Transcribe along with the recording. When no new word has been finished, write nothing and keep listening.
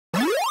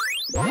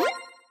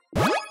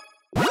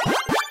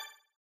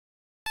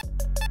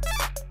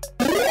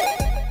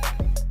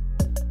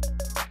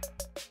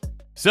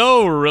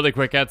So, really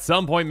quick, at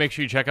some point, make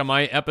sure you check out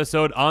my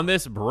episode on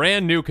this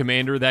brand new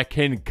commander that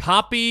can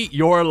copy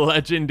your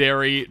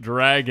legendary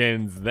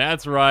dragons.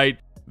 That's right,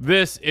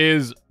 this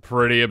is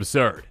pretty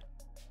absurd.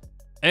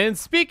 And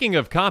speaking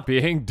of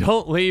copying,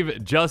 don't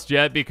leave just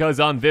yet, because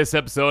on this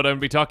episode, I'm going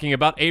to be talking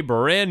about a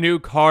brand new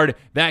card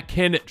that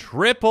can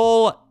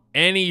triple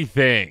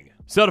anything.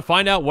 So to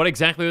find out what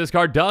exactly this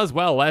card does,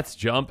 well, let's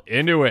jump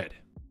into it.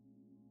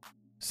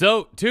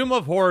 So, Tomb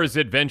of Horrors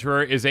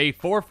Adventurer is a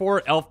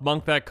 4/4 elf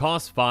monk that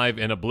costs 5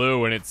 in a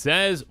blue, and it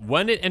says,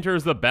 when it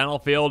enters the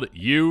battlefield,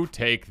 you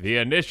take the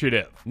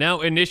initiative. Now,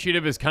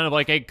 initiative is kind of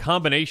like a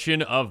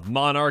combination of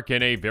Monarch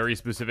and a very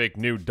specific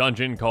new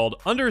dungeon called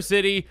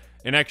Undercity,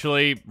 and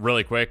actually,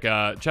 really quick,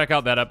 check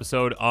out that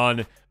episode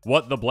on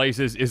What the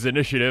Blazes is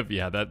Initiative.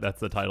 Yeah, that's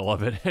the title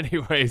of it.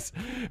 Anyways,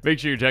 make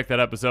sure you check that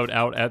episode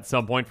out at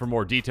some point for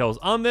more details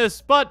on this,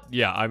 but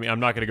yeah, I mean, I'm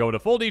not going to go into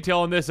full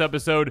detail in this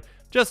episode.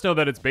 Just know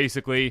that it's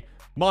basically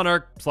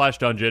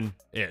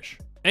Monarch/Dungeon-ish.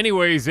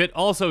 Anyways, it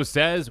also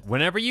says,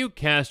 whenever you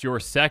cast your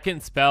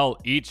second spell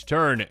each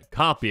turn,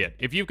 copy it.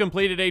 If you've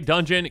completed a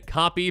dungeon,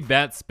 copy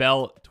that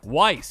spell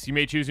twice. You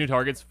may choose new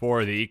targets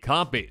for the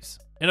copies.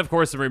 And of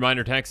course, some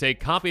reminder text, a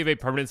copy of a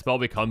permanent spell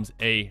becomes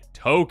a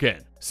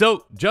token.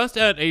 So, just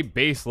at a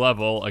base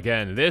level,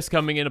 again, this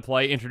coming into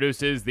play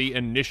introduces the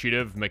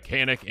initiative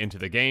mechanic into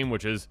the game,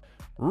 which is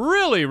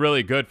really,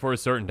 really good for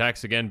certain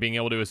decks, again, being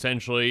able to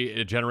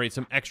essentially generate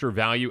some extra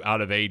value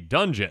out of a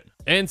dungeon.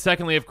 And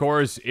secondly, of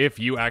course, if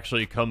you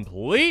actually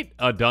complete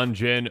a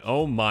dungeon,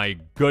 oh my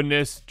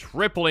goodness,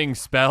 tripling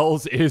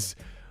spells is,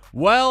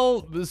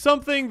 well,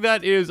 something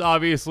that is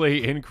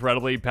obviously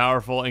incredibly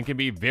powerful and can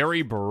be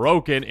very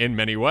broken in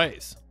many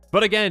ways.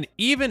 But again,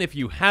 even if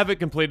you haven't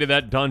completed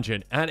that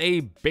dungeon, at a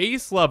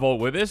base level,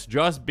 with this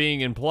just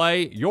being in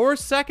play, your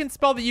second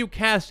spell that you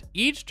cast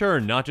each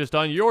turn, not just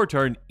on your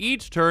turn,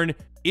 each turn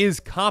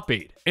is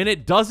copied. And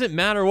it doesn't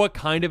matter what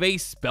kind of a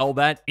spell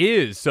that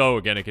is. So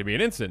again, it can be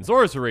an instant,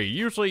 sorcery.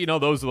 Usually, you know,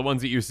 those are the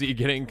ones that you see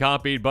getting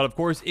copied. But of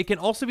course, it can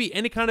also be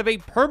any kind of a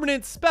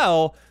permanent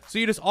spell. So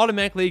you just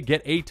automatically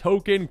get a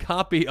token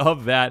copy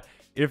of that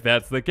if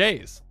that's the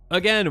case.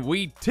 Again,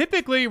 we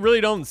typically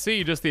really don't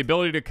see just the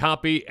ability to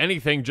copy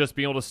anything just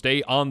being able to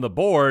stay on the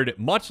board,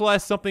 much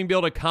less something being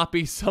able to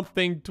copy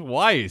something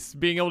twice,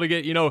 being able to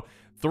get, you know,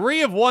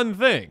 3 of one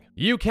thing.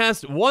 You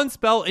cast one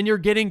spell and you're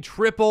getting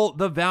triple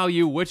the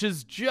value, which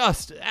is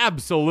just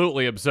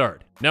absolutely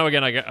absurd. Now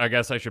again, I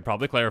guess I should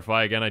probably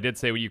clarify again, I did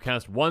say when you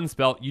cast one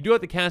spell, you do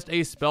have to cast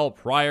a spell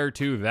prior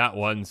to that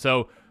one,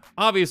 so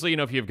obviously, you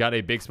know, if you've got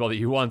a big spell that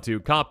you want to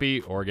copy,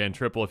 or again,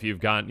 triple if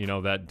you've got, you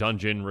know, that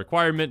dungeon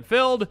requirement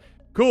filled,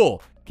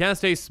 cool.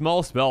 Cast a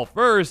small spell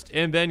first,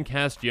 and then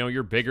cast, you know,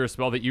 your bigger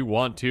spell that you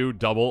want to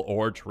double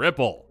or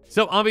triple.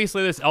 So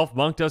obviously this elf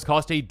monk does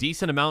cost a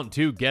decent amount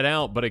to get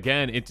out, but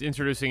again, it's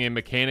introducing a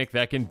mechanic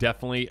that can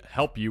definitely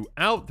help you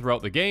out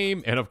throughout the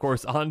game, and of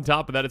course, on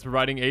top of that, it's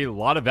providing a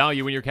lot of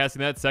value when you're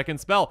casting that second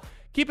spell.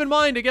 Keep in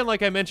mind, again,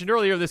 like I mentioned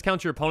earlier, this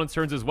counts your opponent's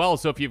turns as well,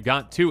 so if you've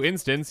got 2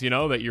 instants, you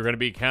know, that you're going to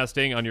be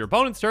casting on your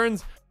opponent's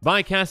turns,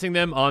 by casting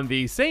them on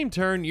the same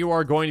turn, you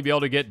are going to be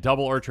able to get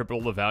double or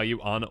triple the value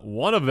on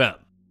one of them.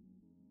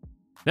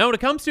 Now, when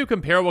it comes to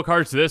comparable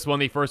cards to this one,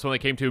 the first one that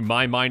came to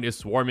my mind is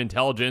Swarm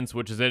Intelligence,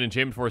 which is an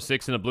enchantment for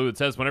 6 in a blue. It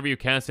says whenever you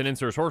cast an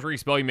instant or sorcery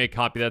spell, you may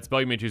copy that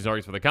spell. You may choose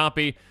targets for the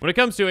copy. When it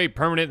comes to a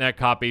permanent that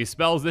copies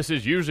spells, this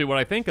is usually what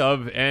I think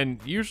of, and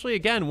usually,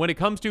 again, when it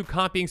comes to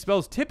copying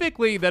spells,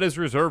 typically that is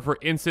reserved for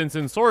instants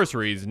and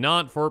sorceries,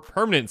 not for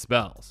permanent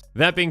spells.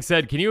 That being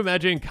said, can you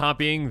imagine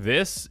copying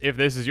this if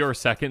this is your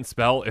second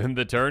spell in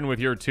the turn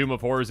with your Tomb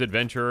of Horrors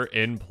Adventurer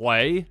in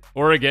play?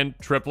 Or again,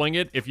 tripling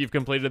it if you've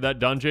completed that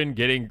dungeon,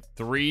 getting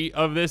 3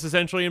 of this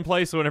essentially in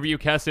place, so whenever you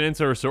cast an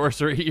instant or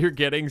sorcery, you're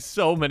getting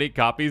so many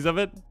copies of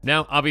it.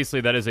 Now,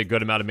 obviously, that is a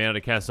good amount of mana to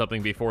cast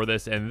something before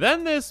this and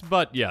then this,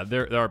 but yeah,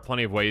 there are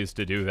plenty of ways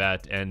to do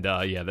that, and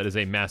yeah, that is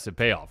a massive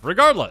payoff.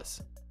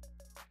 Regardless,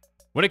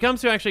 when it comes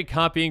to actually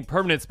copying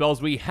permanent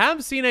spells, we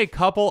have seen a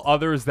couple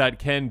others that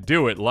can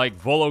do it, like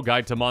Volo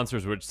Guide to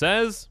Monsters, which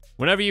says,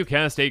 whenever you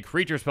cast a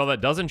creature spell that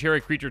doesn't share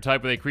a creature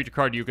type with a creature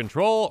card you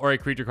control or a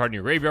creature card in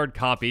your graveyard,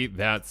 copy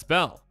that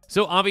spell.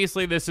 So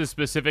obviously this is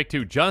specific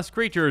to just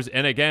creatures,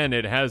 and again,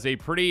 it has a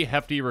pretty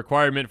hefty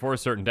requirement for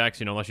certain decks,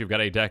 you know, unless you've got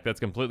a deck that's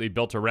completely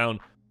built around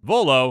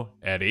Volo,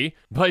 Eddie.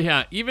 But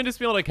yeah, even just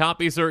being able to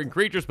copy certain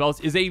creature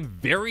spells is a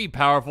very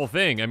powerful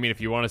thing. I mean,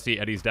 if you want to see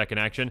Eddie's deck in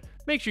action,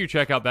 make sure you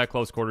check out that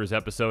Close Quarters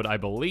episode. I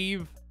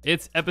believe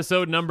it's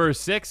episode number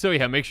 6, so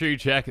yeah, make sure you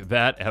check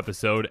that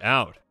episode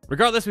out.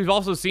 Regardless, we've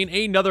also seen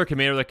another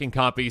commander that can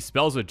copy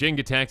spells with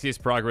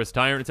Jin-Gitaxias Progress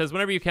Tyrant. It says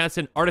whenever you cast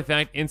an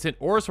artifact, instant,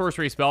 or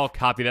sorcery spell,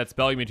 copy that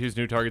spell. You may choose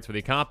new targets for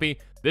the copy.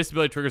 This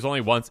ability triggers only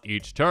once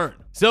each turn.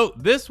 So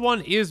this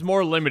one is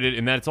more limited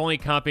in that it's only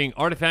copying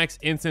artifacts,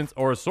 instants,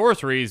 or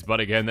sorceries, but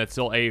again, that's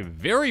still a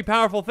very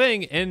powerful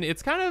thing, and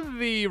it's kind of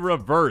the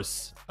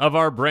reverse of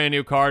our brand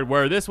new card,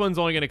 where this one's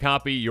only going to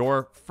copy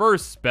your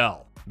first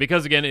spell.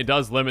 because again, it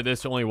does limit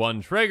this to only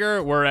one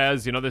trigger,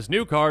 whereas, this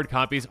new card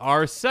copies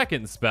our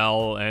second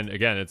spell, and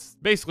again, it's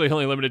basically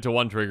only limited to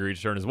one trigger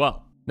each turn as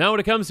well. Now,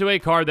 when it comes to a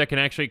card that can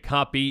actually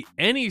copy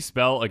any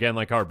spell, again,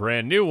 like our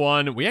brand new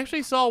one, we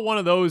actually saw one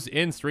of those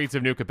in Streets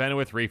of New Capenna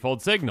with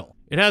Threefold Signal.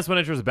 It has when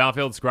it enters the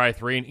battlefield, scry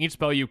 3, and each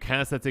spell you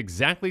cast that's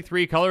exactly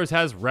 3 colors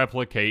has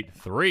Replicate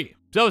 3.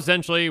 So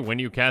essentially, when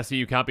you cast it,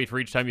 you copy it for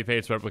each time you pay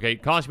its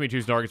Replicate, costing me to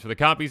choose targets for the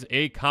copies,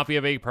 a copy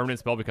of a permanent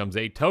spell becomes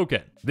a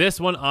token.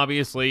 This one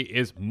obviously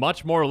is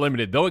much more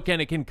limited, though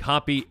again, it can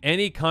copy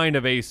any kind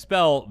of a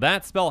spell.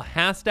 That spell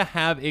has to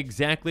have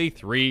exactly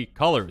 3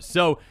 colors.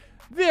 So,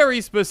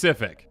 very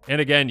specific. And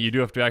again, you do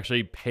have to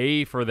actually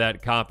pay for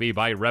that copy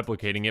by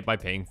replicating it by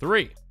paying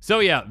 3. So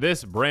yeah,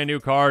 this brand new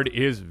card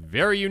is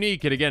very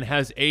unique and again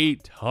has a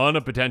ton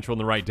of potential in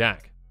the right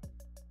deck.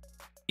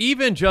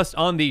 Even just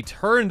on the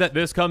turn that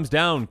this comes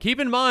down, keep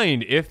in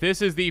mind, if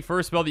this is the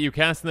first spell that you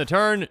cast in the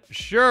turn,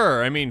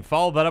 sure,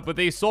 follow that up with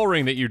a Soul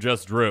Ring that you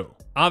just drew.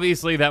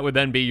 Obviously, that would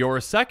then be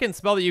your second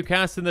spell that you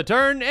cast in the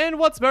turn, and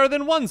what's better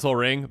than 1 Soul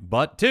Ring,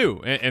 but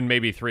 2, and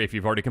maybe 3 if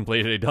you've already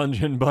completed a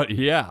dungeon, but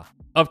yeah.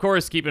 Of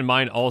course, keep in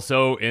mind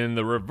also in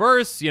the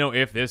reverse,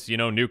 if this,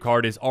 new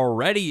card is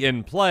already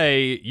in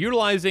play,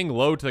 utilizing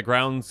low to the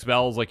ground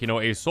spells like,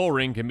 a Soul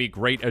Ring can be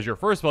great as your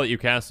first spell that you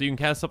cast, so you can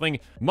cast something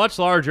much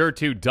larger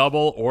to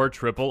double or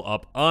triple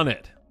up on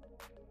it.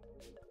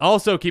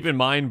 Also, keep in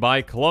mind,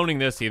 by cloning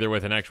this, either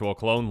with an actual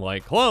clone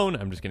like Clone,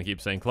 I'm just going to keep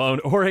saying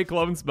Clone, or a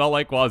clone spell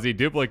like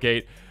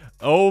Quasi-Duplicate,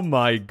 oh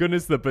my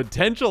goodness, the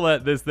potential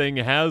that this thing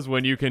has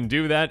when you can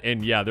do that.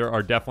 And yeah, there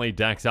are definitely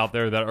decks out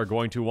there that are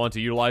going to want to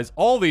utilize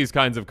all these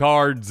kinds of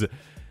cards.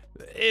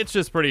 It's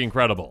just pretty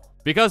incredible.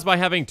 Because by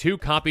having 2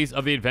 copies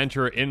of the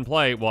adventurer in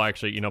play, well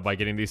actually, by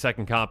getting the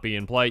second copy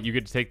in play, you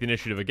get to take the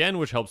initiative again,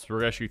 which helps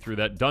progress you through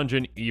that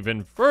dungeon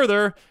even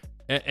further.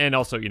 And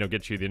also,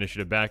 get you the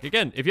initiative back.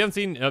 Again, if you haven't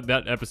seen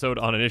that episode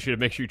on initiative,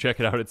 make sure you check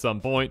it out at some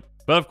point.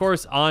 But of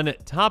course, on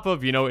top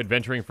of,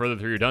 adventuring further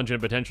through your dungeon,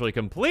 potentially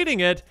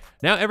completing it,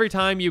 now every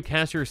time you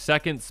cast your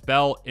second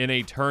spell in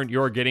a turn,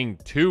 you're getting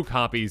 2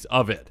 copies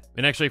of it.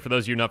 And actually, for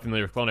those of you not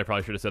familiar with Clone, I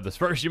probably should have said this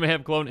first. You may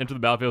have Clone enter the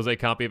battlefield as a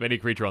copy of any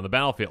creature on the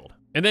battlefield.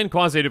 And then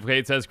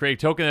Quasi-Duplicate says, create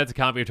a token that's a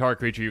copy of target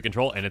creature you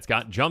control, and it's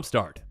got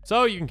Jumpstart.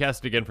 So you can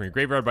cast it again from your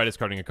graveyard by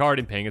discarding a card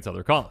and paying its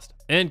other cost.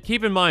 And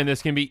keep in mind,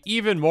 this can be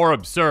even more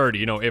absurd.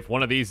 If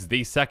one of these is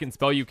the second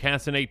spell you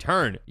cast in a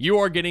turn, you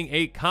are getting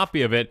a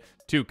copy of it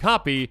to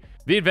copy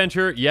the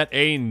adventure yet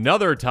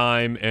another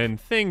time, and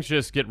things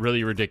just get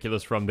really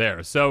ridiculous from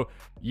there. So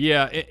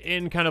yeah,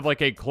 in kind of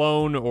like a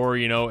clone or,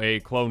 a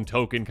clone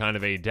token kind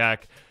of a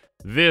deck,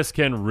 this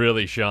can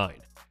really shine.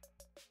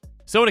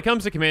 So when it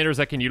comes to commanders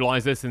that can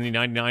utilize this in the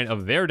 99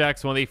 of their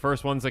decks, one of the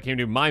first ones that came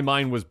to my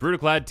mind was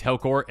Brutaclad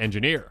Telkor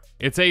Engineer.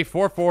 It's a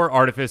 4/4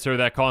 Artificer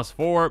that costs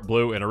 4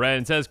 blue and a red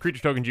and says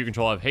creature tokens you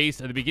control have haste.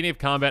 At the beginning of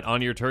combat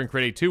on your turn,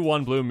 create a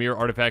 2/1 blue mirror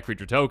artifact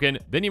creature token.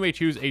 Then you may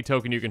choose a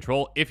token you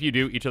control. If you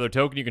do, each other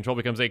token you control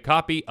becomes a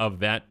copy of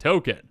that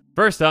token.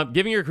 First up,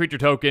 giving your creature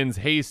tokens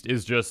haste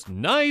is just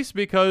nice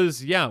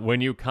because, yeah, when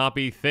you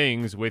copy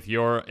things with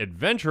your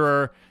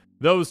adventurer,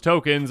 those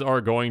tokens are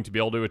going to be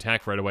able to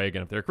attack right away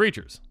again if they're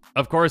creatures.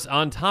 Of course,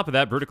 on top of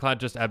that, Brutaclad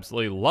just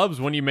absolutely loves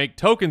when you make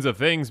tokens of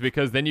things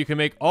because then you can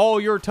make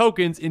all your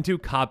tokens into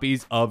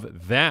copies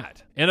of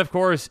that. And of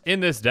course,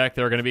 in this deck,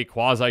 there are going to be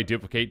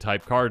quasi-duplicate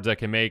type cards that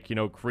can make,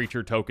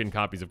 creature token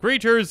copies of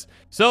creatures.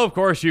 So of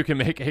course, you can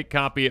make a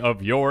copy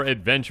of your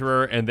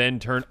adventurer and then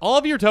turn all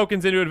of your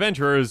tokens into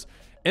adventurers.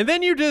 And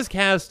then you just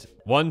cast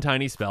one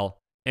tiny spell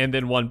and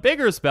then one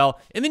bigger spell.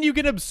 And then you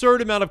get an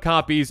absurd amount of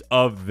copies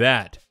of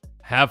that.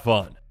 Have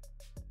fun.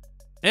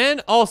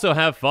 And also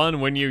have fun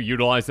when you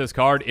utilize this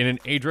card in an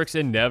Adrix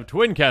and Nev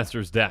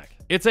Twincasters deck.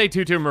 It's a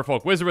 2/2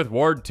 Merfolk Wizard with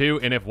Ward 2,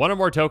 and if one or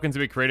more tokens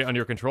be created under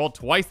your control,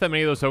 twice that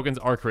many of those tokens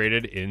are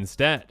created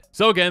instead.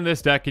 So again,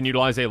 this deck can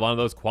utilize a lot of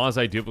those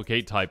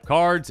quasi-duplicate type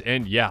cards,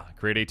 and yeah,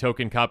 create a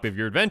token copy of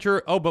your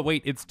adventure. Oh, but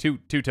wait, it's two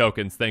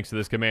tokens thanks to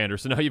this commander,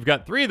 so now you've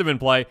got 3 of them in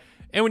play,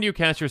 and when you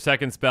cast your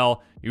second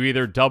spell, you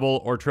either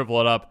double or triple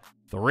it up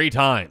 3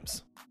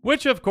 times.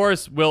 Which, of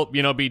course, will,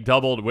 be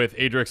doubled with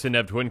Adrix and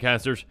Nev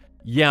Twincasters.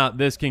 Yeah,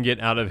 this can get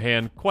out of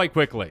hand quite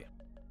quickly.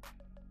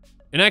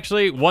 And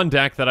actually, one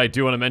deck that I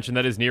do want to mention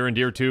that is near and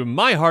dear to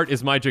my heart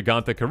is my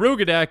Giganta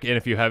Karuga deck, and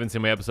if you haven't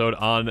seen my episode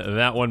on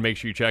that one, make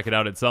sure you check it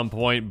out at some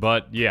point.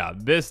 But yeah,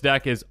 this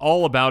deck is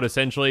all about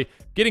essentially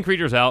getting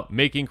creatures out,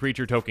 making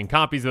creature token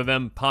copies of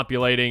them,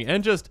 populating,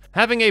 and just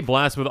having a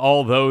blast with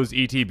all those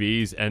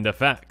ETBs and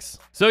effects.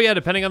 So yeah,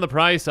 depending on the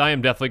price, I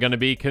am definitely going to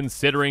be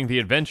considering the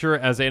adventure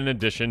as an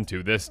addition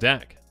to this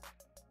deck.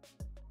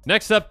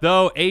 Next up,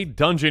 though, a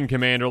dungeon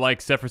commander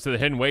like Sephirus of the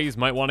Hidden Ways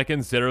might want to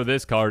consider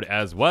this card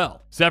as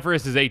well.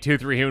 Sephirus is a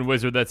 2/3 human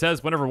wizard that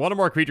says whenever one or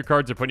more creature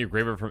cards are put in your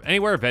graveyard from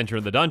anywhere, venture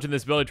in the dungeon,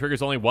 this ability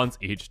triggers only once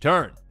each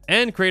turn.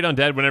 And create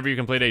undead whenever you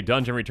complete a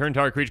dungeon, return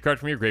target creature card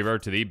from your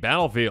graveyard to the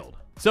battlefield.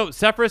 So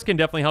Sephiroth can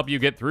definitely help you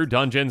get through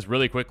dungeons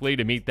really quickly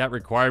to meet that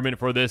requirement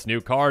for this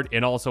new card,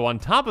 and also on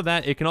top of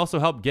that, it can also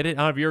help get it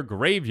out of your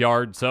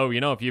graveyard. So,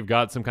 you know, if you've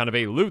got some kind of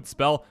a loot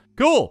spell,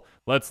 cool,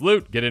 let's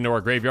loot, get into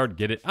our graveyard,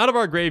 get it out of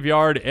our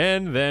graveyard,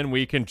 and then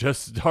we can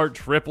just start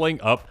tripling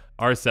up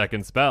our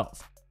second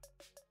spells.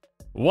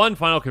 One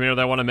final commander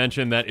that I want to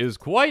mention that is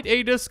quite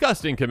a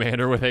disgusting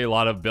commander with a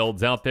lot of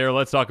builds out there.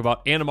 Let's talk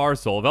about Animar,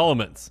 Soul of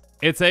Elements.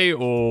 It's a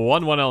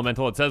 1/1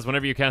 elemental. It says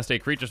whenever you cast a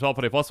creature spell,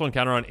 put a +1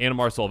 counter on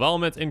Animar, Soul of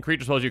Elements, and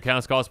creature spells you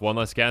cast cost 1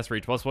 less cast for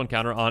each +1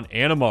 counter on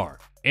Animar.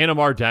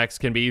 Animar decks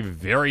can be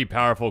very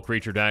powerful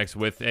creature decks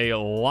with a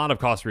lot of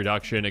cost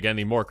reduction. Again,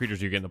 the more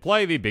creatures you get into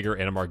play, the bigger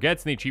Animar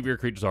gets, and the cheaper your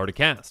creatures are to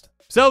cast.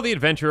 So the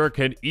Adventurer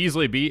can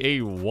easily be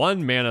a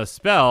 1-mana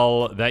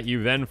spell that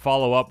you then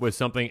follow up with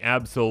something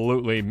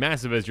absolutely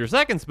massive as your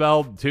second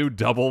spell to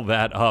double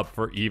that up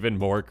for even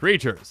more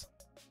creatures.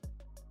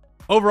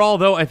 Overall,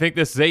 though, I think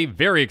this is a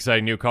very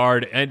exciting new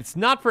card, and it's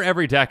not for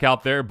every deck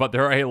out there, but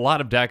there are a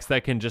lot of decks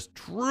that can just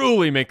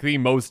truly make the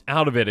most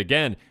out of it.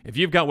 Again, if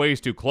you've got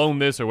ways to clone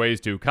this or ways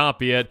to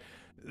copy it,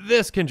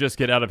 this can just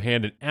get out of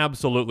hand in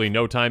absolutely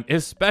no time,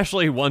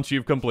 especially once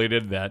you've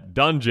completed that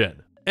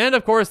dungeon. And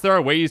of course, there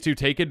are ways to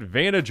take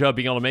advantage of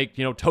being able to make,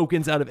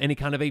 tokens out of any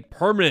kind of a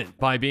permanent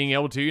by being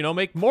able to,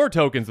 make more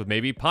tokens with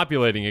maybe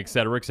populating,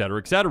 etc., etc.,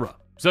 etc.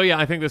 So yeah,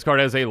 I think this card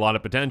has a lot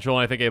of potential,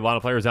 and I think a lot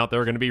of players out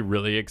there are going to be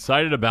really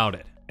excited about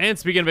it. And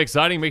speaking of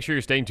exciting, make sure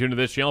you're staying tuned to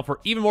this channel for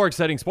even more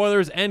exciting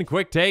spoilers and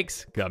quick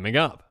takes coming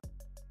up.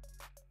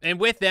 And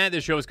with that,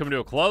 this show is coming to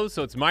a close,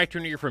 so it's my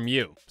turn to hear from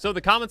you. So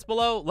the comments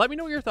below, let me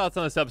know what your thoughts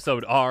on this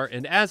episode are,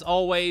 and as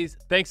always,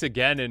 thanks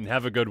again and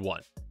have a good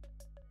one.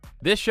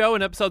 This show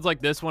and episodes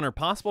like this one are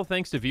possible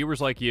thanks to viewers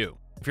like you.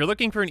 If you're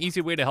looking for an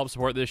easy way to help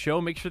support this show,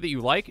 make sure that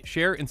you like,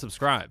 share, and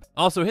subscribe.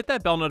 Also, hit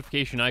that bell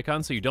notification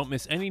icon so you don't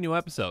miss any new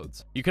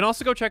episodes. You can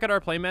also go check out our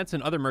playmats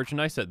and other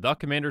merchandise at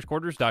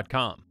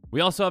thecommandersquarters.com.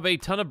 We also have a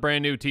ton of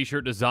brand new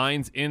t-shirt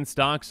designs in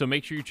stock, so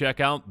make sure you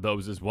check out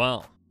those as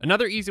well.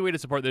 Another easy way to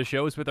support this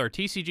show is with our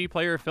TCG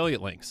Player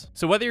affiliate links.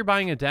 So whether you're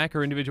buying a deck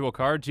or individual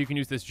cards, you can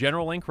use this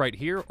general link right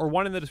here or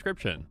one in the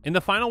description. And the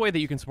final way that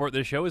you can support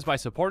this show is by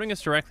supporting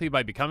us directly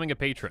by becoming a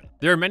patron.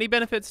 There are many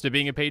benefits to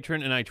being a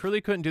patron, and I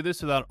truly couldn't do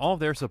this without all of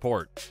their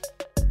support.